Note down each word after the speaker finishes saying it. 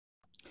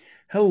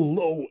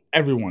Hello,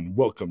 everyone.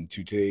 Welcome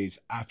to today's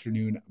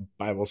afternoon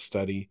Bible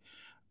study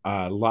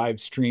live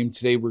stream.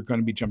 Today, we're going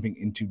to be jumping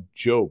into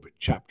Job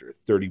chapter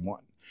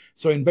 31.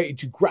 So, I invite you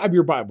to grab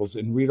your Bibles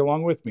and read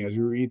along with me as we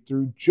read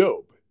through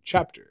Job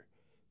chapter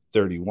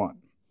 31.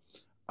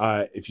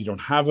 If you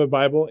don't have a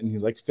Bible and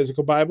you'd like a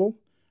physical Bible,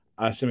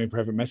 send me a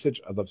private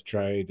message. I'd love to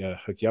try to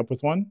hook you up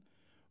with one.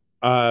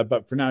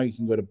 But for now, you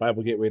can go to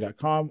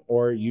BibleGateway.com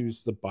or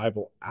use the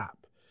Bible app.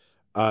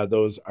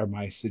 Those are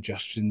my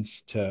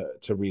suggestions to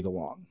read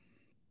along.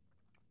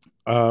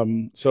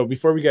 So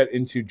before we get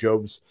into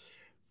Job's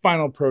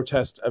final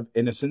protest of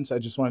innocence, I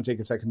just want to take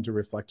a second to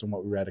reflect on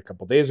what we read a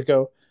couple days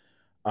ago.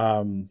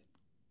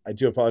 I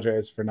do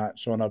apologize for not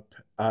showing up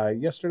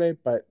yesterday,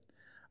 but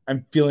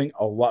I'm feeling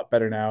a lot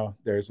better now.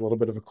 There's a little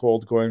bit of a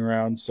cold going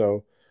around.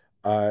 So,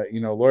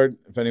 Lord,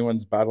 if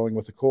anyone's battling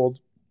with a cold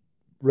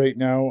right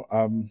now,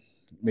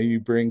 maybe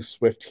bring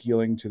swift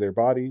healing to their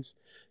bodies,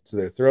 to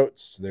their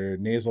throats, their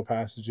nasal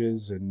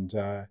passages, and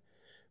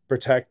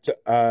protect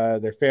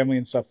their family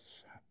and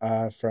stuff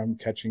from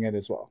catching it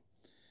as well.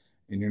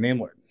 In your name,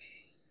 Lord.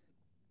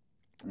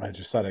 I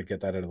just thought I'd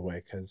get that out of the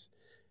way because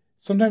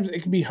sometimes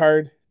it can be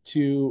hard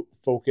to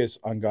focus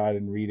on God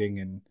and reading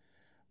and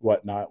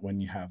whatnot when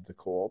you have the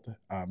cold.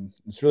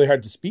 It's really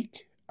hard to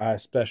speak,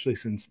 especially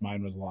since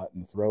mine was a lot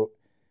in the throat.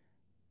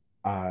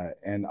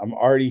 And I'm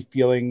already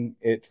feeling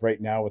it right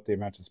now with the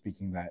amount of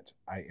speaking that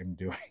I am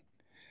doing.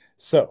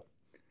 So,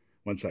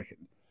 one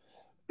second.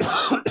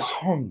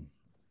 If I'm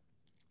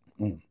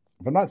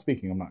not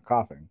speaking, I'm not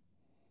coughing.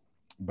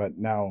 But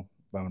now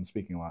that I'm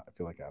speaking a lot, I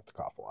feel like I have to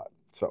cough a lot.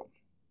 So,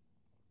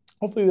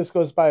 hopefully this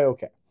goes by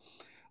okay.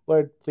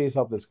 Lord, please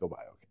help this go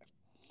by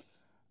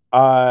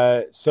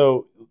okay.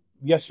 So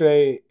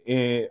yesterday,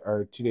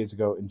 or 2 days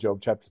ago in Job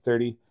chapter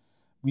 30,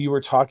 we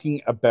were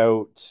talking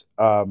about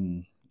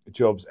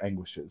Job's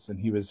anguishes, and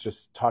he was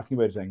just talking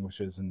about his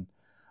anguishes, and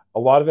a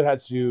lot of it had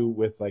to do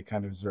with like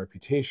kind of his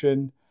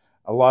reputation.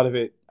 A lot of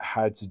it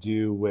had to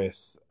do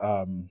with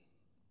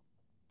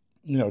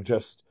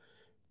just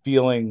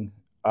feeling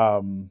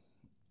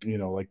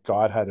like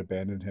God had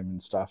abandoned him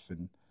and stuff,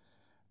 and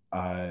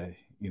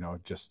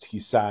just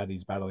he's sad,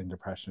 he's battling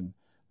depression.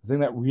 The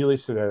thing that really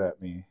stood out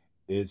at me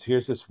is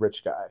here's this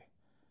rich guy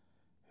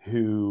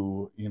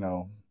who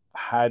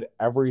had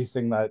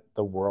everything that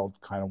the world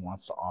kind of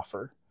wants to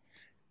offer,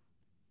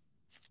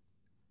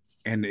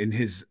 and in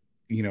his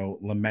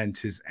lament,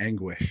 his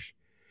anguish,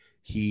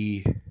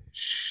 he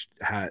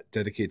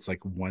dedicates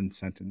like one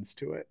sentence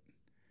to it.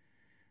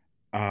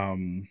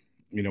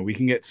 We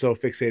can get so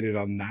fixated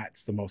on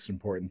that's the most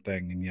important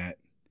thing, and yet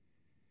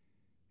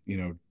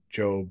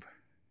Job,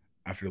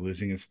 after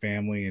losing his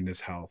family and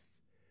his health,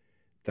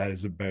 that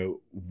is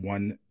about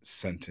one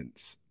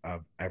sentence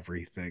of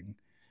everything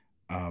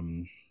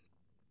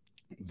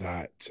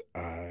that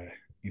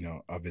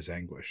of his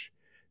anguish.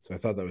 So I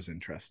thought that was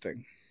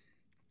interesting.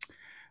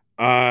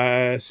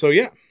 So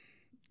yeah,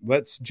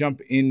 let's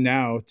jump in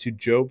now to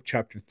Job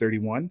chapter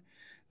 31.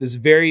 This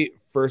very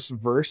first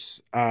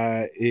verse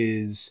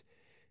is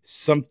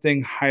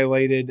something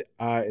highlighted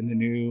in the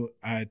New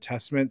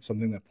Testament,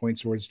 something that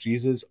points towards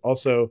Jesus.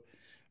 Also,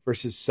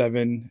 verses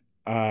 7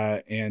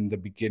 and the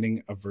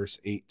beginning of verse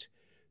 8.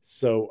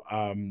 So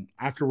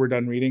after we're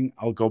done reading,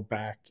 I'll go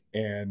back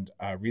and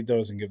read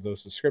those and give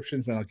those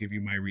descriptions, and I'll give you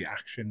my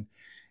reaction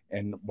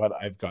and what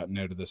I've gotten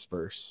out of this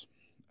verse.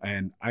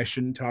 And I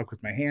shouldn't talk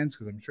with my hands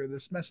because I'm sure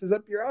this messes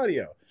up your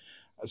audio.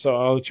 So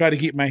I'll try to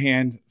keep my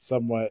hand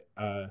somewhat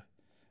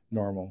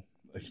normal.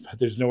 But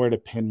there's nowhere to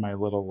pin my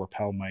little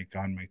lapel mic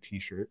on my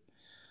t-shirt.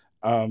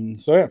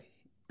 So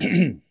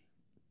yeah.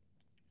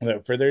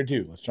 Without further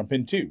ado, let's jump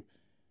into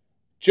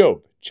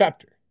Job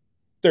chapter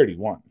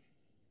 31.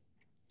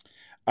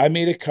 I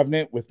made a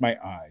covenant with my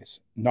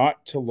eyes,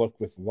 not to look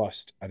with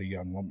lust at a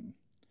young woman.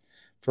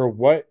 For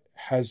what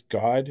has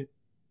God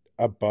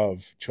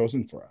above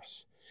chosen for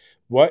us?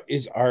 What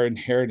is our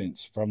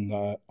inheritance from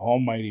the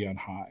Almighty on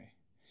high?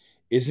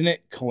 Isn't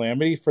it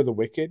calamity for the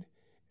wicked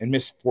and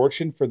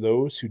misfortune for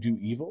those who do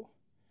evil?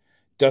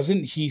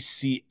 Doesn't he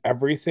see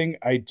everything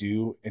I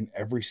do and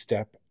every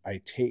step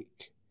I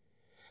take?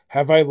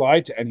 Have I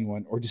lied to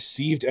anyone or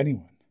deceived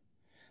anyone?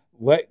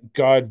 Let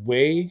God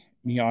weigh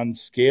me on the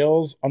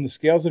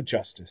scales of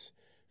justice,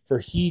 for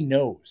he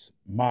knows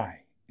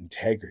my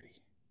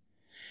integrity.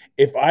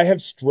 If I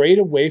have strayed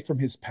away from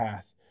his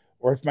path,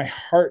 or if my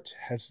heart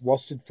has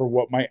lusted for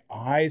what my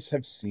eyes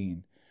have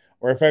seen,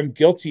 or if I'm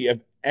guilty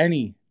of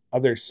any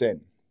other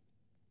sin,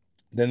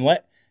 then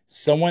let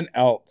someone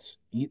else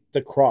eat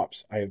the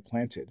crops I have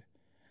planted.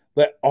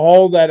 Let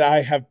all that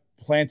I have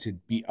planted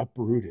be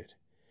uprooted.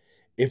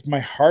 If my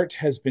heart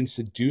has been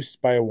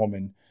seduced by a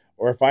woman,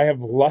 or if I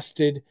have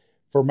lusted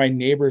for my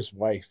neighbor's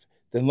wife,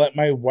 then let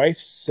my wife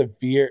serve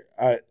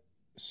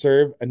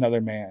another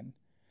man.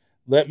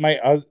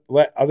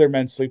 Let other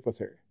men sleep with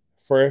her.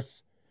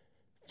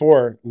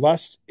 For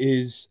lust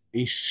is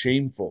a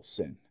shameful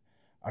sin,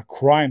 a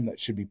crime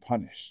that should be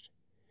punished.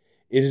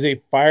 It is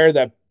a fire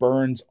that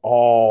burns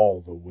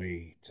all the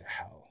way to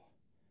hell.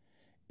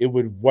 It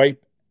would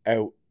wipe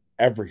out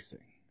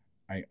everything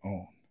I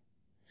own.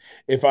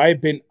 If I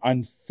have been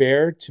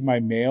unfair to my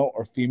male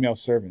or female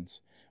servants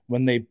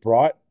when they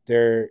brought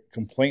their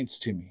complaints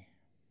to me,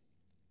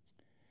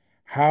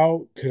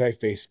 how could I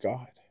face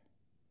God?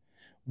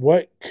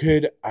 What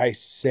could I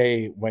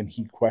say when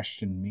he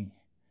questioned me?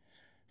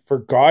 For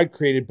God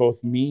created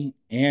both me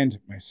and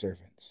my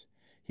servants.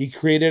 He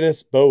created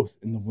us both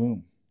in the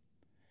womb.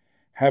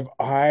 Have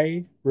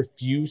I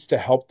refused to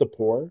help the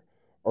poor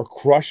or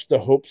crushed the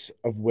hopes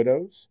of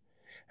widows?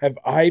 Have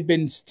I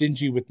been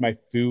stingy with my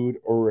food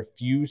or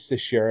refused to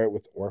share it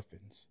with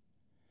orphans?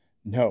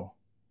 No.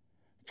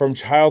 From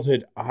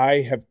childhood, I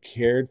have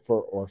cared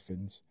for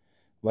orphans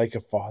like a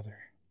father.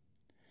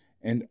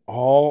 And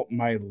all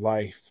my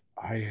life,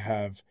 I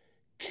have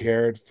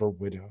cared for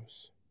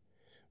widows.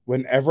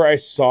 Whenever I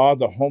saw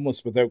the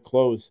homeless without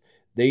clothes,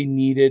 they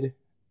needed,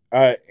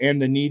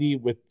 and the needy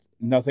with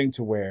nothing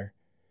to wear,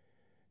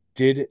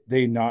 did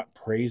they not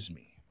praise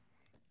me?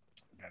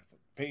 Got the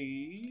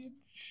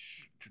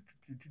page.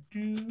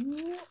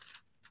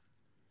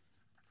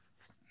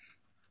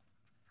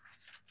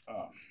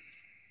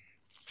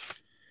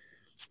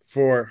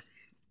 For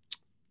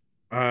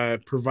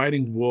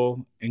providing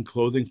wool and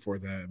clothing for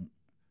them,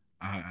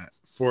 uh,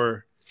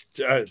 for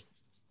uh,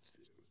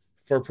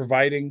 for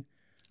providing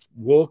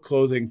wool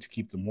clothing to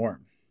keep them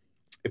warm.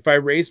 If I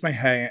raised my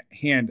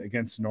hand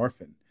against an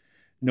orphan,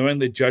 knowing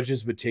the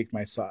judges would take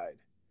my side,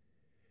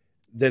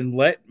 then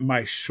let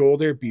my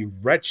shoulder be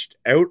wrenched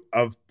out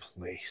of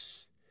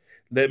place.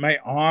 Let my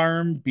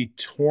arm be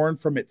torn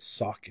from its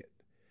socket.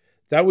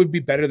 That would be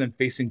better than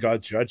facing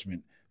God's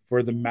judgment,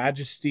 for the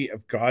majesty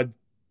of God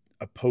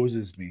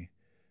opposes me.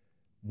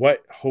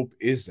 What hope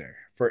is there?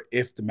 For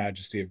if the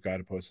majesty of God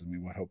opposes me,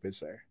 what hope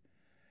is there?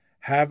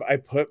 Have I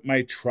put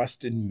my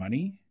trust in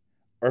money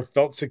or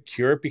felt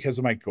secure because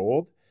of my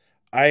gold?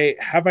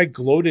 Have I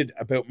gloated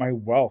about my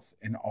wealth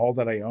and all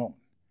that I own?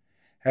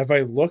 Have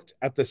I looked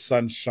at the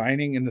sun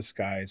shining in the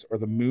skies or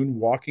the moon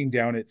walking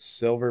down its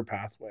silver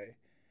pathway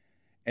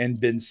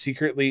and been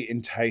secretly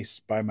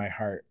enticed by my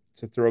heart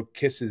to throw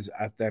kisses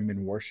at them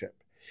in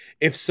worship?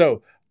 If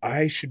so,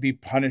 I should be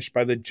punished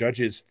by the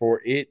judges,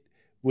 for it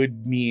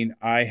would mean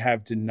I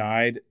have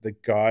denied the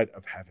God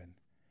of heaven.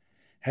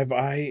 Have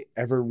I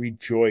ever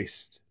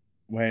rejoiced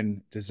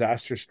when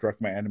disaster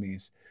struck my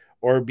enemies,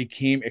 or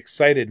became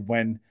excited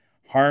when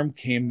harm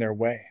came their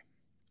way?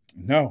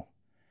 No.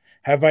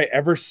 Have I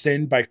ever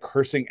sinned by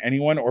cursing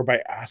anyone or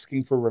by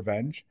asking for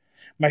revenge?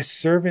 My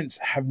servants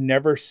have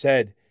never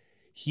said,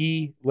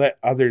 "He let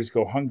others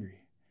go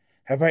hungry."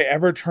 Have I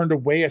ever turned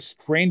away a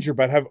stranger,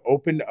 but have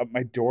opened up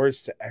my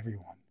doors to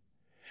everyone?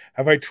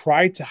 Have I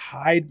tried to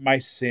hide my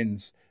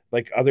sins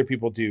like other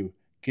people do,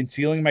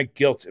 concealing my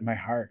guilt in my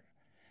heart?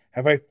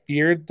 Have I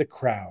feared the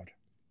crowd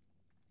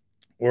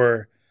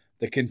or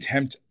the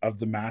contempt of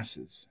the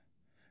masses?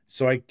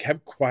 So I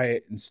kept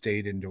quiet and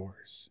stayed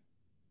indoors.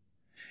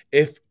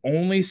 If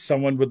only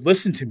someone would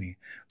listen to me.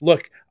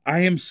 Look,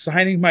 I am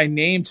signing my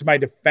name to my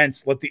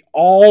defense. Let the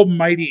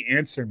Almighty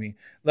answer me.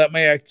 Let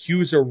my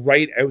accuser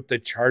write out the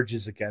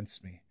charges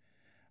against me.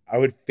 I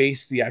would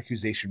face the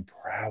accusation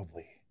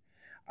proudly.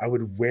 I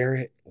would wear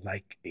it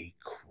like a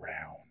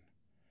crown.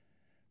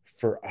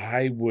 For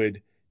I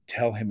would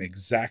tell him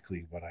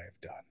exactly what I have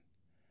done.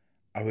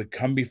 I would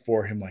come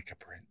before him like a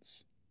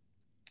prince.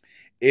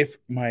 If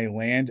my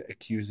land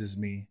accuses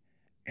me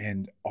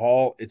and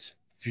all its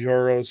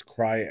furrows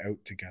cry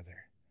out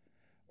together,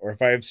 or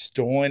if I have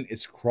stolen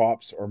its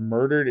crops or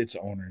murdered its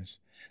owners,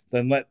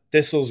 then let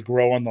thistles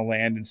grow on the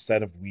land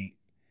instead of wheat,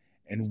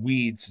 and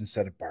weeds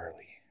instead of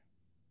barley.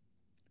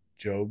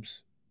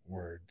 Job's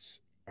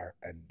words are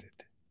ended.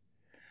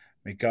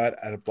 May God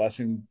add a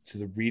blessing to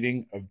the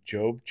reading of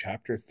Job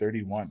chapter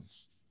 31.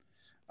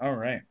 All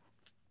right.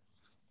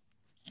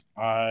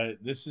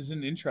 This is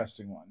an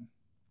interesting one.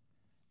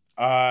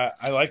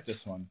 I like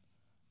this one.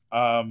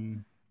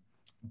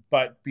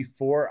 But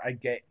before I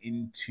get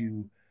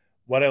into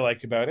what I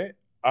like about it,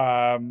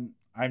 I'm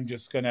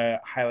just going to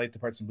highlight the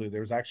parts in blue.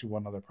 There was actually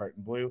one other part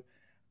in blue.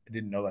 I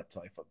didn't know that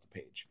till I flipped the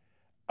page.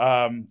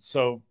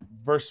 So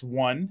verse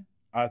 1,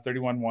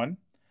 31:1,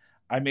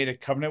 I made a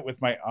covenant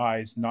with my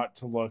eyes not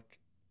to look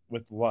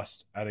with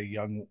lust at a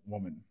young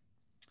woman.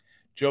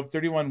 Job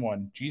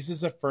 31:1,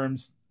 Jesus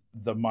affirms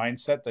the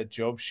mindset that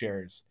Job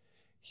shares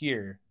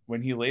here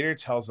when he later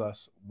tells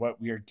us what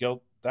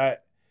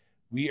that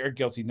we are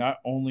guilty not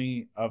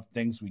only of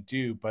things we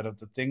do, but of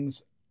the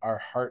things our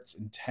hearts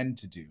intend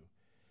to do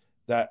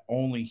that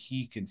only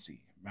he can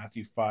see.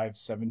 Matthew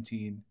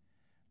 5:17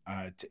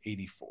 to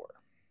 84.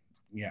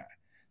 Yeah,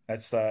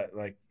 that's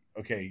like,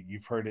 okay,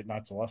 you've heard it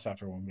not to lust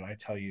after one, but I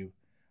tell you,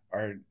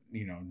 or,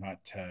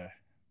 not to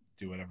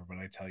do whatever, but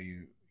I tell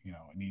you,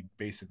 and he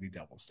basically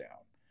doubles down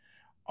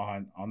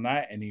on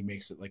that, and he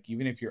makes it like,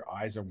 even if your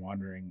eyes are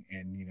wandering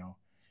and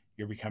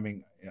you're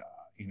becoming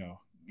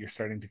you're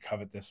starting to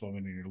covet this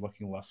woman and you're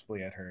looking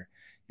lustfully at her,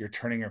 you're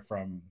turning her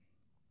from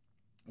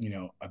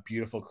a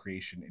beautiful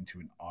creation into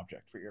an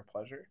object for your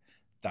pleasure.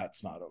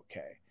 That's not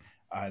okay.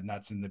 And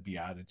that's in the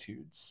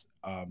Beatitudes.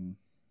 And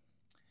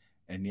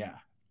yeah,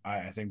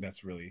 I think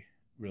that's really,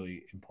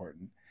 really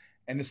important.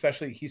 And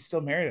especially, he's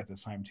still married at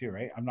this time too,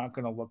 right? I'm not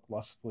going to look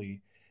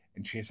lustfully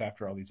and chase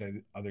after all these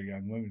other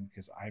young women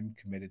because I'm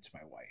committed to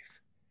my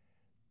wife.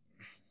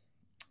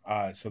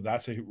 So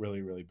that's a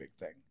really, really big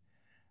thing.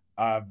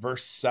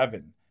 Verse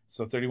 7.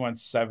 So 31,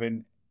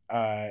 7,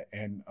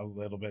 and a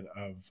little bit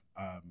of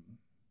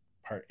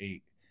part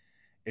 8.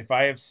 If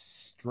I have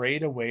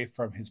strayed away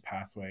from his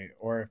pathway,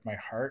 or if my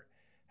heart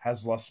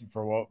has lusted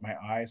for what my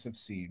eyes have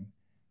seen,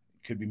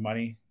 it could be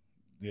money,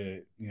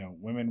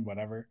 women,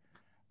 whatever,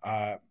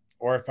 uh,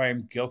 or if I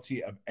am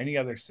guilty of any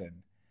other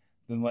sin,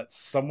 then let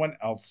someone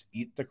else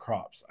eat the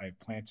crops I have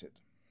planted.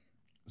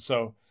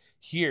 So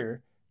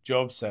here,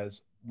 Job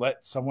says,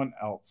 let someone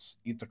else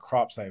eat the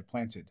crops I have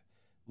planted.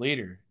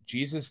 Later,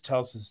 Jesus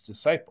tells his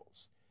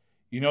disciples,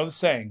 you know the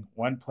saying,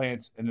 one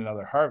plants and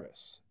another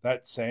harvests.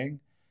 That saying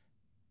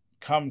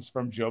comes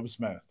from Job's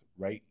mouth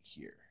right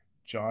here.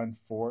 John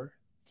 4,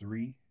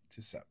 3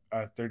 to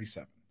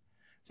 37.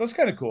 So it's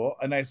kind of cool.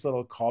 A nice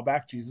little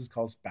callback. Jesus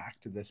calls back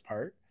to this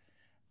part.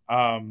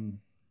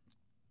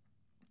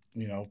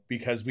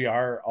 Because we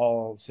are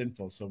all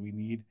sinful. So we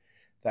need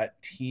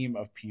that team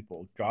of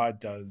people.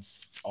 God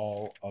does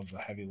all of the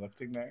heavy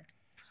lifting there.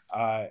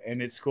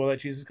 And it's cool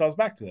that Jesus calls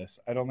back to this.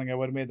 I don't think I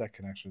would have made that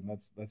connection.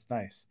 That's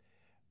nice.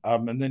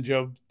 And then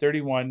Job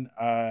 31,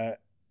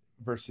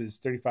 verses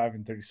 35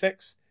 and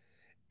 36.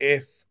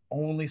 If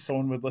only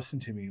someone would listen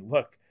to me.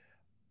 Look,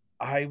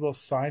 I will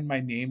sign my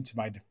name to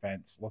my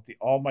defense. Let the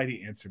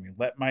Almighty answer me.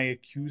 Let my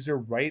accuser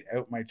write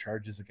out my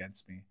charges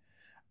against me.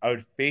 I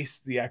would face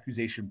the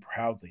accusation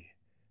proudly.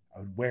 I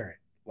would wear it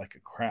like a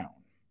crown.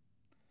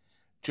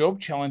 Job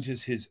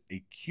challenges his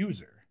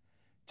accuser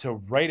to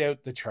write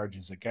out the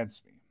charges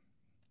against me.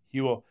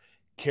 He will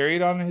carry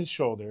it on his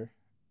shoulder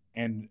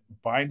and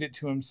bind it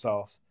to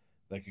himself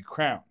like a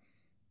crown.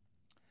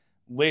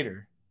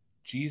 Later,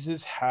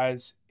 Jesus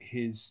has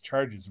his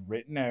charges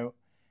written out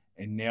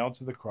and nailed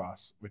to the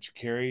cross, which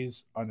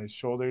carries on his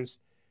shoulders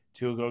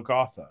to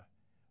Golgotha,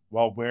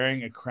 while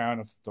wearing a crown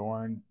of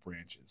thorn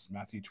branches.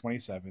 Matthew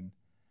 27,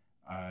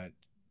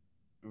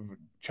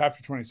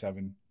 chapter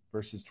 27,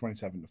 verses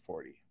 27 to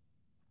 40.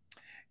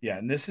 Yeah,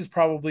 and this is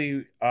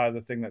probably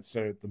the thing that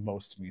stood out the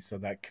most to me. So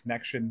that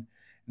connection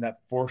and that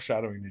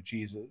foreshadowing to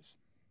Jesus,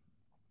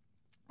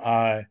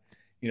 where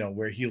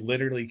he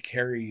literally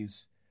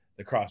carries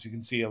the cross. You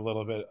can see a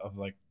little bit of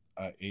like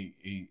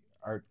a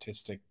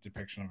artistic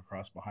depiction of a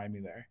cross behind me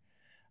there.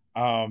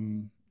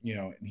 And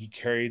he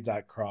carried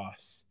that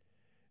cross,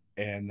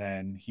 and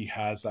then he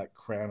has that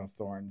crown of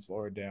thorns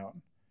lowered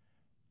down,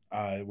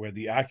 where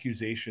the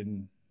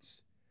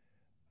accusations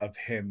of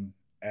him,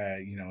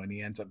 and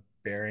he ends up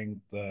bearing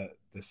the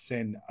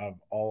sin of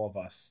all of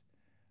us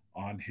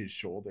on his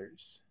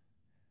shoulders,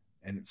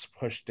 and it's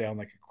pushed down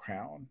like a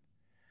crown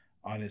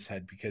on his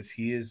head because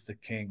he is the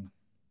king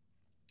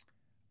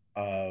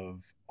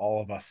of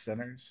all of us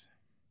sinners,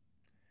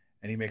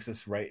 and he makes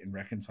us right and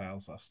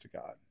reconciles us to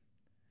God,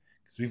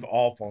 because we've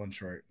all fallen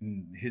short,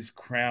 and his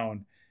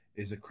crown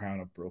is a crown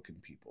of broken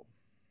people,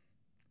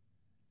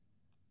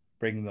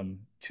 bringing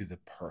them to the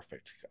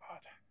perfect God.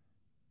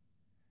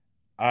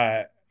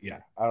 I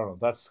don't know.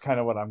 That's kind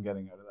of what I'm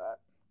getting out of that.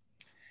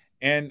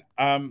 And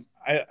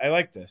I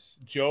like this.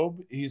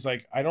 Job, he's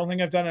like, I don't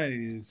think I've done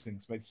any of these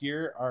things, but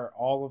here are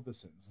all of the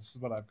sins. This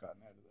is what I've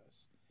gotten out of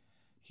this.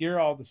 Here are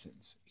all the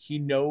sins. He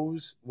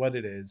knows what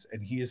it is,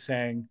 and he is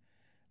saying,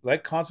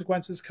 let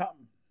consequences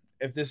come.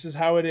 If this is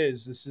how it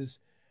is, this is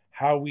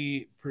how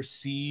we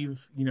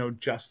perceive,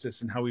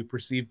 justice, and how we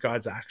perceive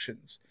God's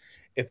actions.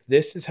 If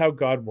this is how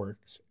God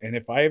works, and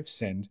if I have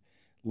sinned,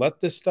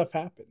 let this stuff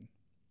happen.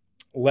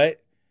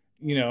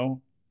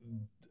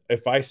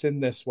 If I sin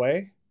this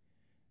way,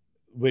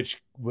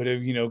 which would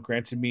have,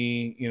 granted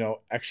me,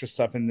 extra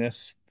stuff in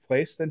this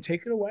place, then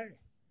take it away.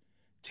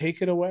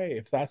 Take it away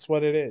if that's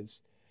what it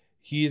is.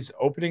 He's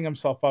opening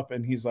himself up,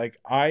 and he's like,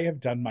 I have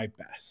done my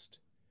best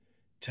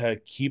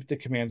to keep the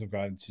commands of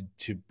God,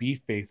 to be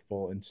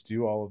faithful, and to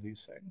do all of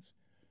these things.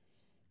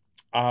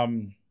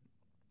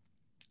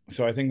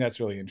 So I think that's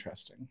really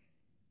interesting.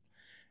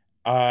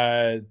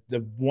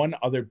 The one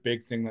other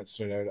big thing that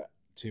stood out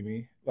to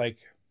me,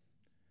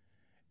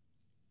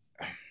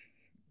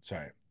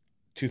 sorry,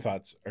 two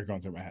thoughts are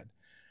going through my head.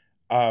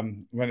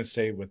 I'm going to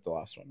stay with the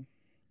last one.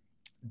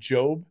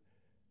 Job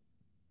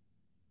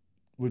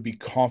would be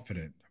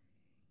confident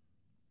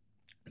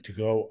to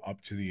go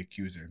up to the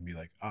accuser and be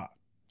like,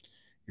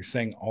 you're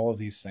saying all of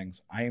these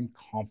things. I am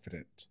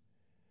confident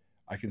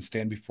I can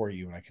stand before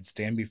you, and I can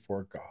stand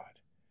before God,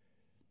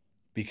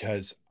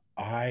 because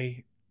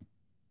I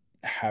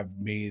have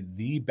made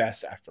the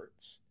best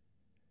efforts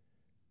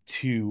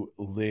to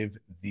live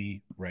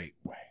the right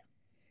way.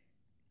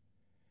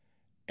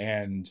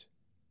 And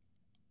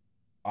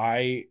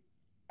I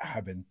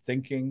have been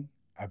thinking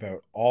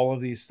about all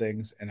of these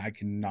things, and I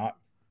cannot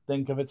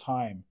think of a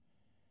time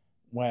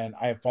when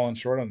I have fallen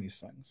short on these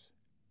things.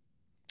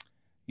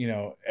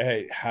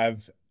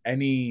 Have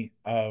any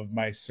of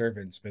my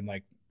servants been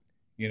like,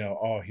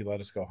 oh, he let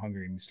us go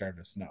hungry and he starved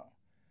us? No.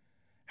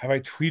 Have I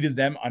treated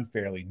them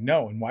unfairly?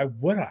 No. And why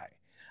would I?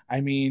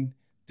 I mean,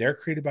 they're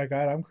created by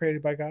God, I'm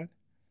created by God.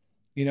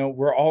 You know,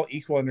 we're all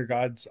equal under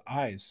God's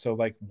eyes. So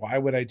like, why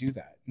would I do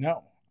that?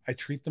 No, I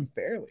treat them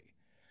fairly.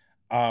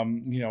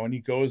 You know, and he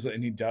goes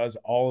and he does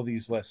all of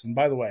these lists. And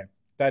by the way,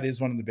 that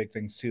is one of the big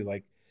things too.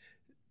 Like,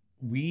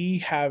 we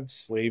have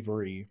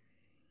slavery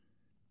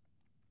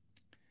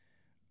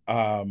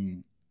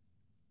um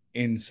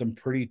in some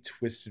pretty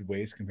twisted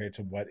ways compared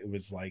to what it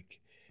was like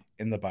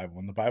in the Bible.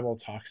 When the Bible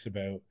talks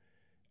about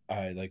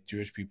like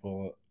Jewish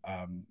people,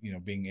 you know,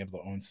 being able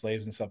to own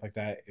slaves and stuff like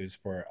that, it was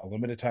for a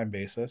limited time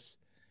basis.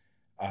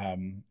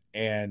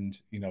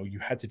 And you know, you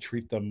had to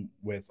treat them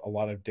with a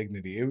lot of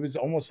dignity. It was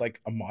almost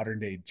like a modern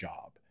day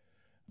job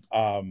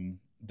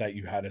that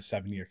you had a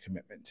 7-year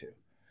commitment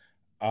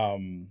to.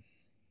 Um,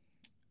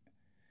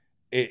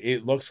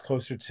 it looks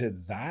closer to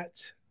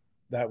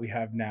that we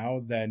have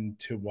now than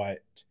to what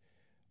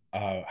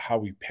how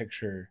we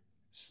picture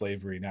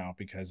slavery now,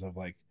 because of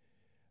like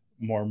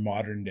more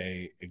modern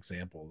day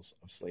examples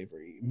of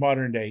slavery,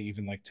 modern day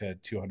even like to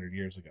 200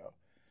 years ago.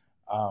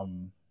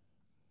 um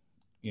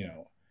you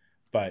know,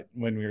 but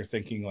when we were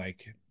thinking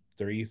like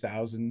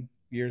 30,000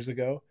 years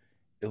ago,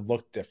 it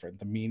looked different.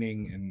 The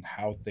meaning and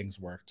how things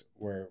worked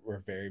were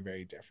very,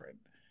 very different.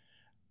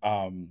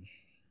 um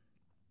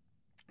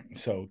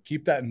so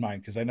keep that in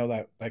mind, because I know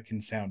that that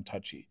can sound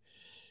touchy.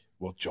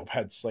 Well, Job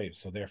had slaves,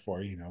 so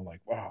therefore, you know,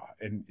 like, wow,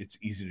 and it's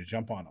easy to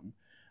jump on them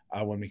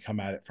when we come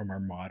at it from our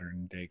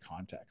modern day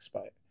context.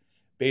 But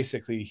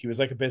basically, he was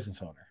like a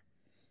business owner,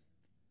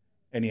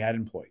 and he had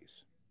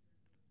employees.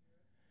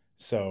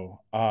 So,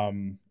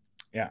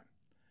 yeah.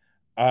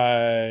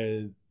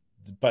 Uh,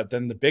 but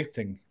then the big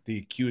thing, the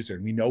accuser,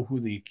 we know who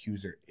the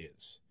accuser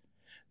is.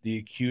 The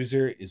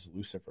accuser is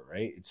Lucifer,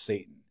 right? It's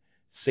Satan.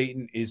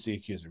 Satan is the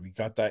accuser. We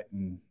got that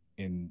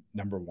in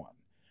number 1.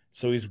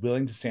 So he's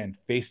willing to stand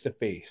face to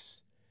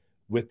face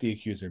with the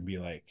accuser and be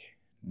like,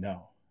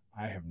 no,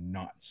 I have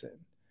not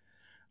sinned.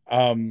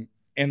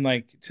 And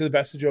like, to the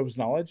best of Job's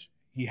knowledge,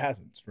 he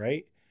hasn't,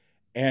 right?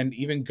 And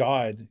even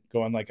God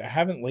going like, I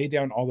haven't laid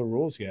down all the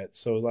rules yet.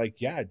 So like,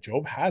 yeah,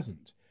 Job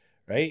hasn't,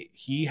 right?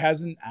 He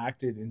hasn't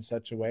acted in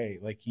such a way.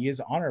 Like, he is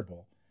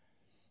honorable.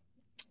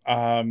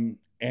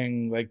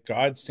 And like,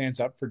 God stands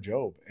up for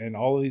Job, and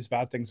all of these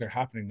bad things are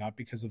happening not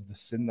because of the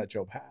sin that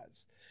Job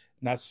has.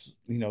 And that's,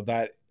 you know,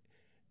 that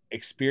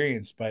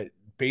experience. But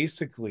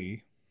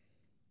basically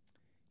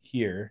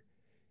here,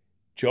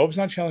 Job's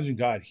not challenging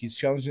God. He's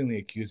challenging the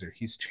accuser.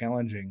 He's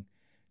challenging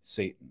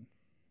Satan.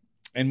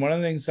 And one of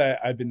the things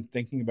that I've been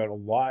thinking about a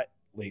lot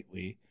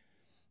lately,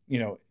 you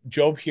know,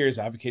 Job here is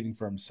advocating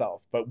for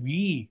himself, but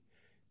we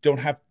don't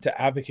have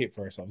to advocate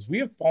for ourselves. We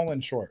have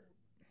fallen short.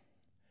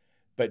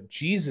 But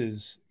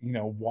Jesus, you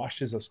know,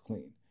 washes us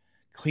clean,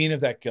 clean of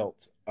that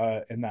guilt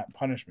and that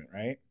punishment,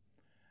 right?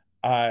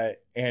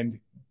 And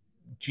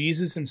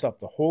Jesus himself,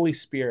 the Holy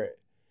Spirit,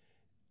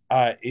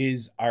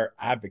 is our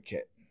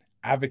advocate,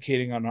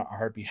 advocating on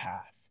our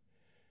behalf.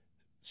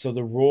 So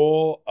the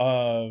role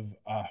of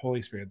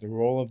Holy Spirit, the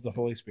role of the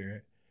Holy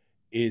Spirit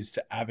is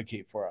to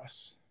advocate for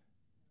us.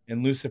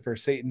 And Lucifer,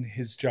 Satan,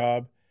 his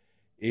job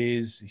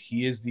is,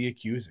 he is the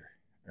accuser,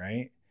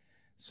 right?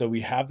 So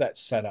we have that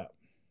set up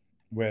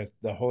with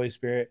the Holy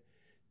Spirit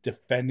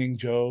defending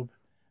Job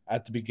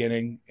at the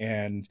beginning.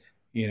 And,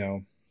 you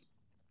know,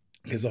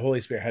 because the Holy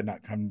Spirit had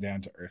not come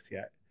down to earth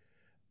yet.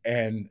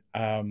 And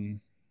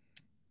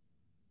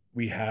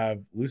we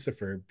have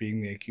Lucifer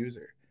being the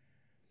accuser.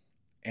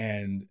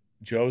 And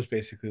Job's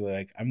basically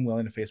like, I'm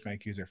willing to face my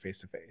accuser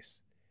face to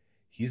face.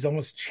 He's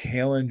almost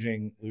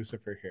challenging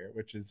Lucifer here,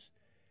 which is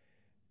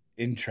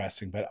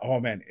interesting. But oh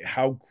man,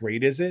 how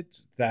great is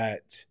it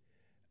that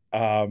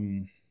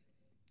you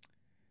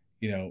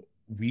know,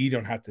 we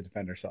don't have to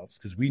defend ourselves,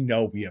 because we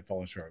know we have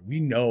fallen short. We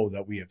know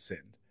that we have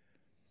sinned.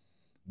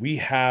 We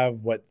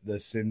have what the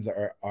sins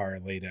are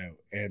laid out.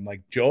 And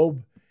like,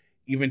 Job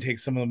even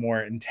takes some of the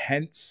more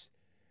intense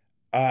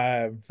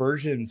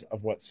versions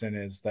of what sin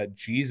is that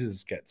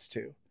Jesus gets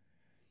to.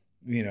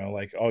 You know,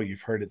 like, oh,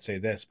 you've heard it say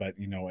this, but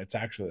you know, it's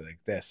actually like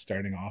this,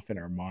 starting off in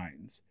our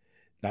minds,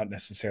 not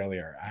necessarily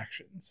our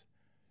actions.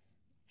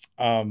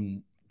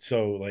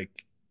 So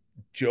like,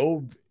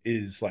 Job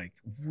is like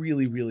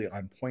really, really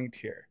on point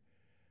here.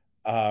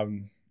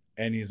 And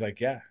he's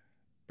like, yeah,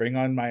 bring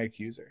on my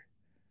accuser.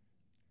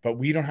 But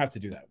we don't have to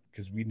do that,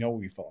 because we know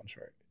we've fallen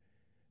short.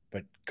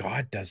 But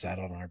God does that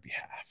on our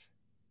behalf.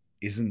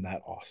 Isn't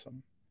that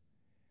awesome?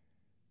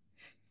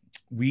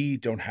 We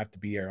don't have to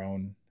be our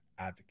own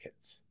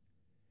advocates.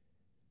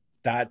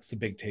 That's the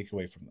big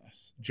takeaway from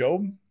this.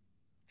 Job,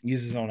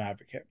 he's his own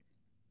advocate.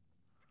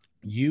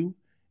 You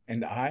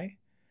and I,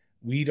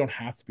 we don't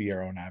have to be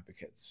our own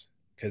advocates,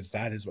 because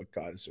that is what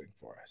God is doing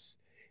for us.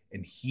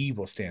 And he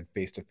will stand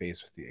face to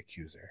face with the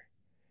accuser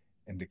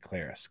and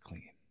declare us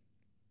clean,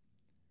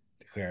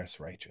 declare us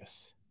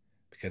righteous,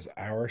 because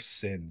our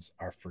sins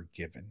are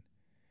forgiven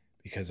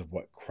because of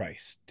what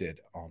Christ did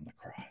on the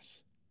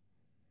cross.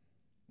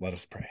 Let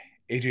us pray.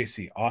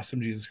 AJC,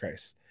 awesome Jesus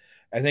Christ,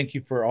 I thank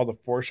you for all the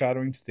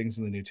foreshadowing to things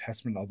in the New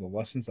Testament, all the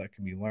lessons that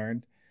can be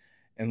learned.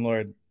 And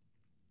Lord,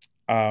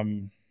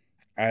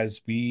 as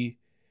we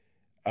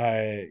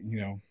you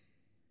know,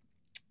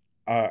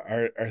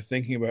 are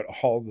thinking about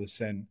all the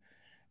sin.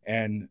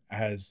 And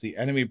as the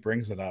enemy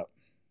brings it up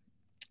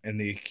and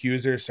the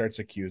accuser starts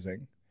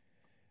accusing,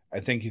 I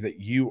thank you that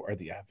you are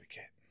the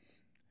advocate.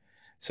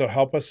 So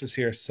help us to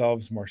see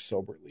ourselves more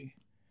soberly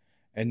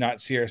and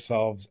not see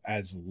ourselves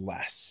as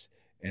less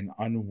and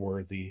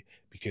unworthy,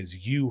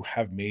 because you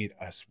have made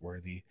us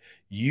worthy.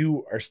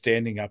 You are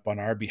standing up on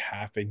our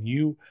behalf and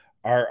you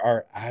are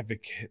our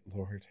advocate,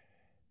 Lord,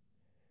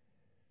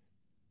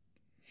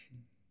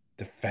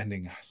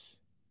 defending us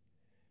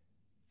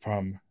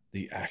from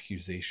the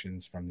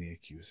accusations from the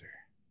accuser,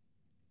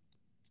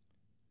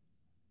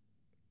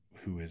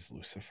 who is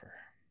Lucifer.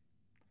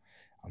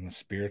 On the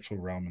spiritual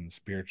realm and the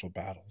spiritual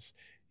battles,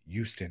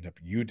 you stand up,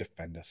 you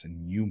defend us,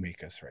 and you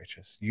make us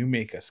righteous. You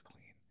make us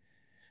clean.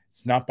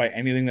 It's not by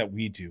anything that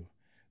we do.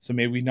 So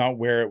may we not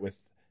wear it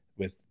with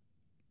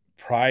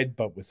pride,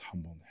 but with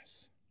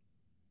humbleness,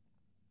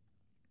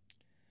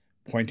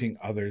 pointing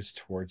others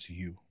towards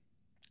you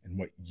and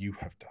what you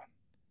have done.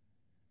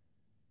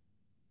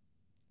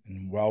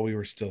 And while we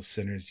were still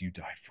sinners, you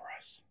died for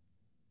us.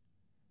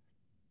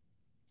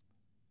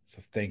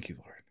 So thank you,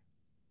 Lord,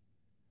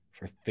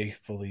 for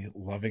faithfully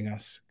loving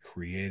us,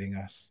 creating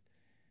us,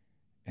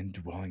 and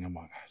dwelling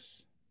among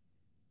us,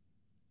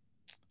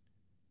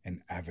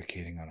 and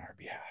advocating on our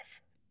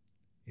behalf.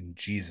 In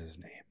Jesus'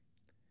 name,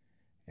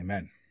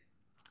 amen.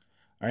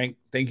 All right,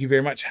 thank you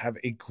very much. Have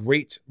a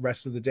great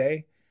rest of the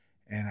day,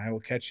 and I will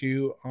catch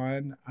you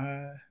on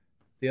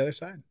the other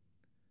side.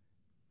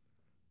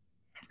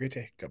 Have a great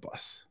day. God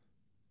bless.